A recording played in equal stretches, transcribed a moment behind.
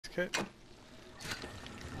kit.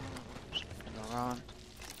 Around.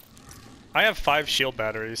 I have 5 shield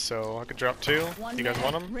batteries, so I could drop 2. You guys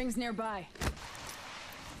want them? Rings nearby.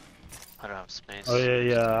 I don't have space. Oh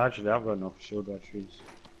yeah. Actually, I've got enough shield batteries.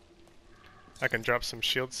 I can drop some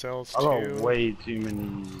shield cells I got too. way too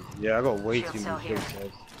many. Yeah, I got way too many shield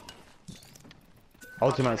cells.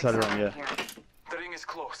 Ultimate accelerant, yeah. The ring is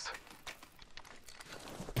close.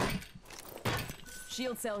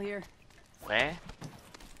 Shield cell here. Where?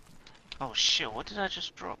 Oh shit, what did I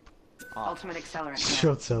just drop? Oh. Ultimate accelerant.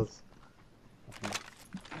 Shield cells.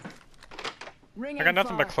 Ring I got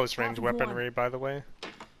nothing but far. close range Top of weaponry, by the way.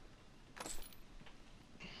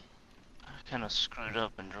 I kinda screwed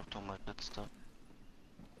up and dropped all my good stuff.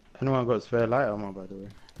 Anyone got spare light armor, by the way?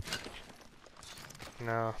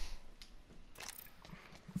 No.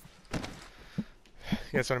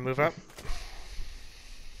 You guys wanna move up?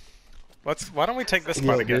 Why don't we take this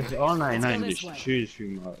spot again? This R99 this just way. chews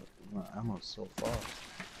through my ammo so fast.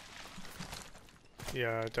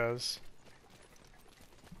 Yeah, it does.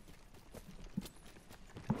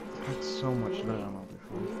 I had so much light ammo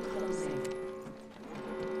before. Closing.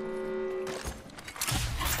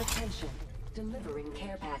 Attention. Delivering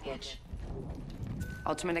care package.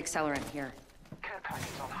 Ultimate accelerant here. Care package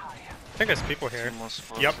on high. I think there's people here.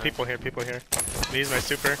 Yep, people here, people here. Use my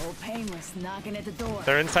super. Oh, painless knocking at the door.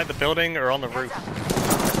 They're inside the building or on the roof.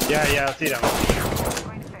 Yeah, I see that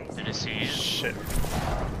one. Did I see you? Shit.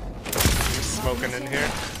 He's smoking in here.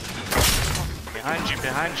 Behind you,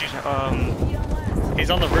 behind you. He's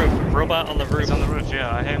on the roof. Robot on the roof. He's on the roof,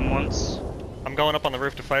 yeah. I hit him once. I'm going up on the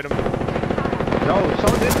roof to fight him. No,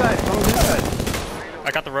 someone's inside, someone's inside.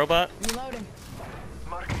 I got the robot. Reloading.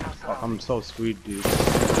 Marking us Oh, I'm so screwed, dude.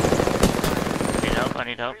 I need help, I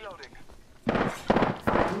need help. reloading.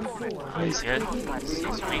 He's hit. He's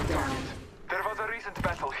weak. There was a recent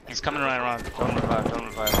battle. He's coming right around. Don't revive, don't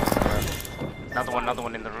revive. Another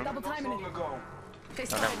one in the room. Double timing Long it. ago.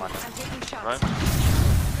 No, never mind. I'm taking shots. Right?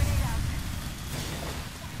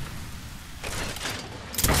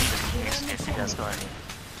 If you guys got any.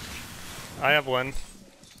 I have one.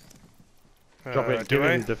 Drop it, Do give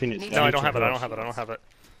I? him the Phoenix. No, I don't have it. I don't have it. I don't have it.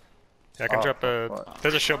 Yeah, I can Oh, drop a. fuck.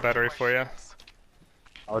 There's a shield battery for you.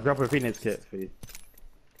 I'll drop a Phoenix kit for you.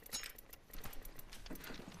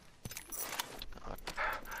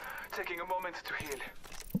 Taking a moment to heal.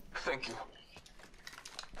 Thank you.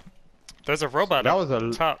 There's a robot That up was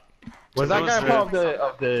a- top. Was that guy those, part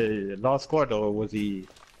of the last squad, or was he?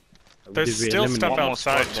 There's did we still eliminate stuff One more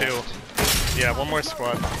outside squad too. left. Yeah, one more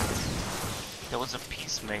squad. There was a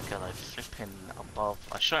peacemaker like flipping above.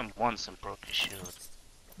 I shot him once and broke his shield.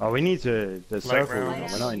 Oh, we need to the circle.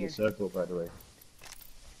 rounds. We're not in the circle, by the way.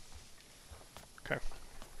 Okay.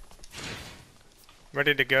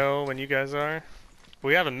 Ready to go when you guys are.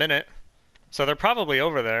 We have a minute, so they're probably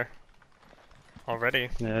over there already.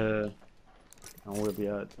 Yeah. And we'll be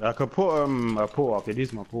out. I could put a portal. I could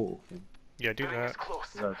use my portal thing. Yeah, do The ring is that. close.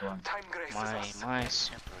 That's one. Time graces us. My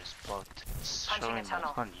super is bugged. It's Punching showing a I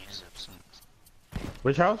tunnel. can't use it. So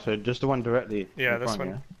Which house? Just the one directly. Yeah, in this front,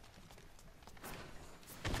 one.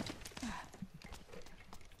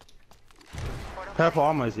 Purple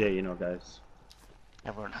armor is here, you know, guys.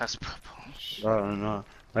 everyone has purple. I don't know.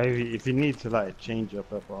 Maybe if you need to like change your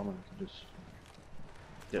purple armor, you can just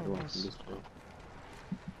get the one from this way.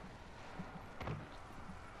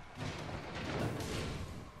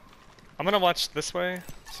 I'm gonna watch this way.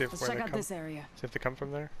 See if Let's where check they out come. this area. See if they come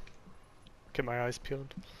from there. Get my eyes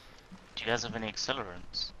peeled. Do you guys have any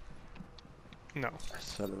accelerants? No.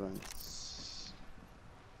 Accelerants.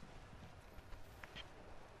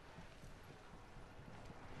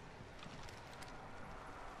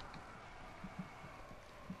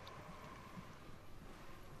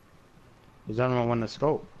 Does anyone want to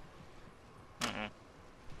scope? Mm-mm.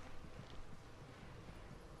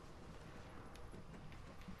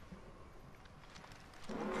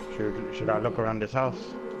 Should I look around this house?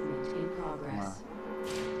 In progress.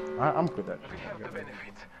 I'm good at We have the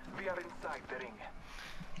benefit. We are inside the ring.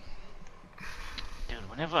 Dude,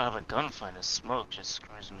 whenever I have a gunfight, the smoke just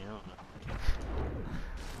screws me over.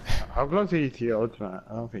 How close are you to your ultimate?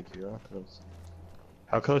 I don't think you are close.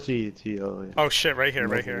 How close are you to your... Oh shit! Right here,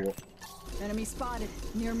 right here. Enemy spotted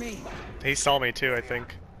near me. He saw me too, I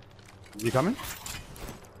think. Is he coming?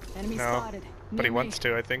 Enemy No, spotted. But he near wants me.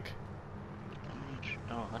 to, I think.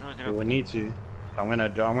 Oh, how do I get Well, up? we need to. I'm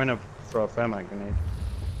gonna throw a thermite grenade.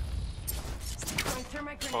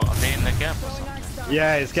 Thermite grenade. Oh, are they in the gap or Throwing something? Arc Star.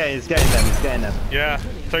 Yeah, it's getting them. It's getting them. Yeah,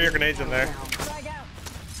 throw your grenades in there. Frag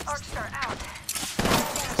out. Arc Star out.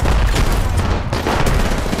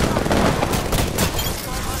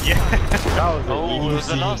 Yeah. That was Oh, it was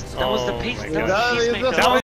the easy. last. That was the Oh piece. my That was God. the peacemaker. That was